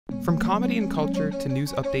From comedy and culture to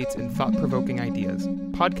news updates and thought-provoking ideas,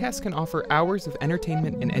 podcasts can offer hours of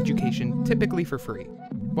entertainment and education typically for free.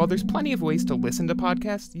 While there's plenty of ways to listen to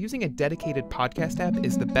podcasts, using a dedicated podcast app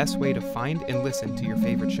is the best way to find and listen to your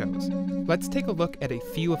favorite shows. Let's take a look at a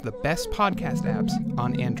few of the best podcast apps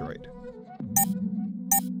on Android.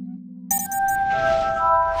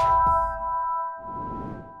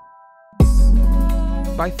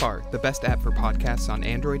 By far, the best app for podcasts on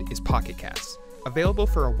Android is Pocket Casts. Available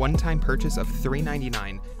for a one-time purchase of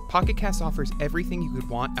 $3.99, Pocket Casts offers everything you could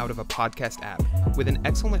want out of a podcast app, with an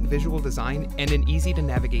excellent visual design and an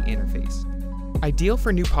easy-to-navigate interface. Ideal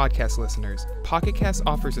for new podcast listeners, Pocket Casts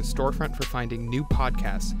offers a storefront for finding new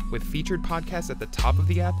podcasts, with featured podcasts at the top of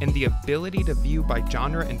the app and the ability to view by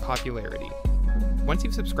genre and popularity. Once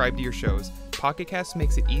you've subscribed to your shows, Pocket Casts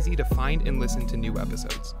makes it easy to find and listen to new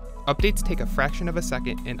episodes. Updates take a fraction of a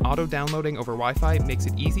second, and auto-downloading over Wi-Fi makes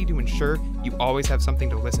it easy to ensure you always have something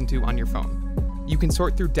to listen to on your phone. You can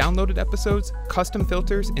sort through downloaded episodes, custom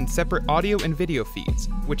filters, and separate audio and video feeds,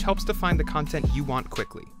 which helps to find the content you want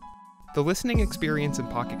quickly. The listening experience in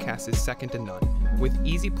Pocket Casts is second to none, with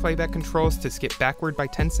easy playback controls to skip backward by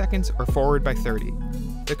 10 seconds or forward by 30.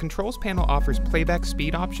 The controls panel offers playback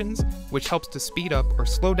speed options, which helps to speed up or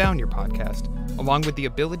slow down your podcast, along with the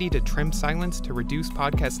ability to trim silence to reduce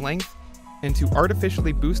podcast length, and to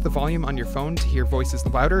artificially boost the volume on your phone to hear voices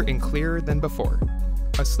louder and clearer than before.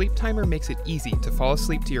 A sleep timer makes it easy to fall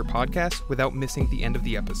asleep to your podcast without missing the end of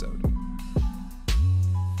the episode.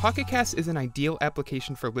 Pocket Casts is an ideal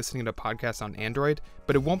application for listening to podcasts on Android,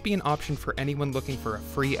 but it won't be an option for anyone looking for a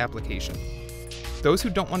free application. Those who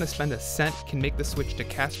don't want to spend a cent can make the switch to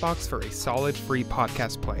Castbox for a solid free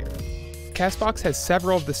podcast player. Castbox has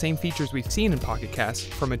several of the same features we've seen in Pocket Casts,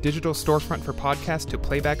 from a digital storefront for podcasts to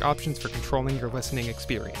playback options for controlling your listening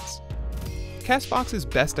experience. Castbox's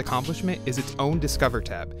best accomplishment is its own Discover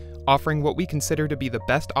tab, offering what we consider to be the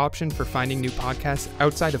best option for finding new podcasts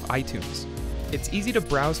outside of iTunes. It's easy to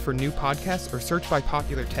browse for new podcasts or search by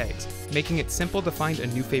popular tags, making it simple to find a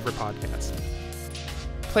new favorite podcast.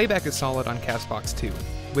 Playback is solid on Castbox too,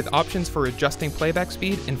 with options for adjusting playback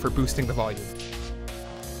speed and for boosting the volume.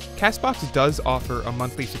 Castbox does offer a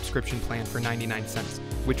monthly subscription plan for 99 cents,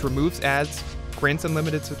 which removes ads, grants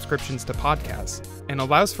unlimited subscriptions to podcasts, and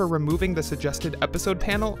allows for removing the suggested episode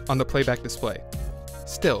panel on the playback display.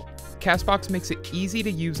 Still, Castbox makes it easy to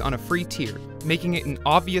use on a free tier, making it an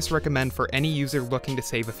obvious recommend for any user looking to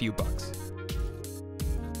save a few bucks.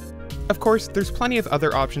 Of course, there's plenty of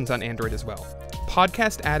other options on Android as well.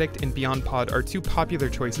 Podcast Addict and BeyondPod are two popular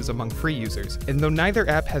choices among free users, and though neither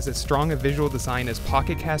app has as strong a visual design as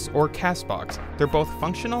Pocket Casts or Castbox, they're both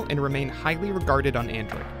functional and remain highly regarded on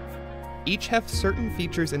Android. Each have certain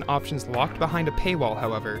features and options locked behind a paywall,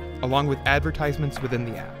 however, along with advertisements within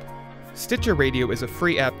the app. Stitcher Radio is a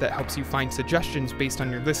free app that helps you find suggestions based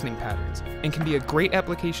on your listening patterns, and can be a great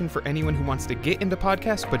application for anyone who wants to get into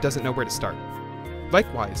podcasts but doesn't know where to start.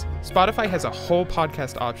 Likewise, Spotify has a whole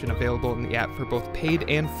podcast option available in the app for both paid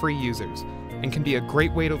and free users, and can be a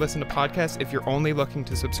great way to listen to podcasts if you're only looking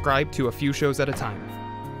to subscribe to a few shows at a time.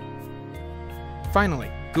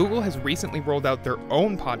 Finally, Google has recently rolled out their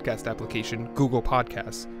own podcast application, Google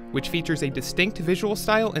Podcasts, which features a distinct visual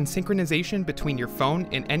style and synchronization between your phone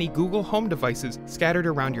and any Google Home devices scattered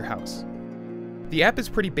around your house. The app is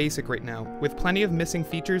pretty basic right now, with plenty of missing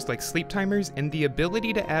features like sleep timers and the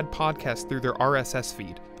ability to add podcasts through their RSS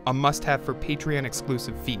feed, a must-have for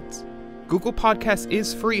Patreon-exclusive feeds. Google Podcasts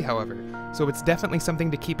is free, however, so it's definitely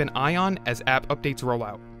something to keep an eye on as app updates roll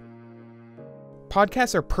out.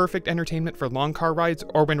 Podcasts are perfect entertainment for long car rides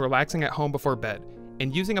or when relaxing at home before bed,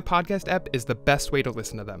 and using a podcast app is the best way to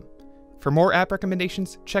listen to them. For more app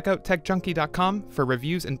recommendations, check out techjunkie.com for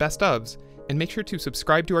reviews and best ofs, and make sure to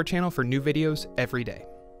subscribe to our channel for new videos every day.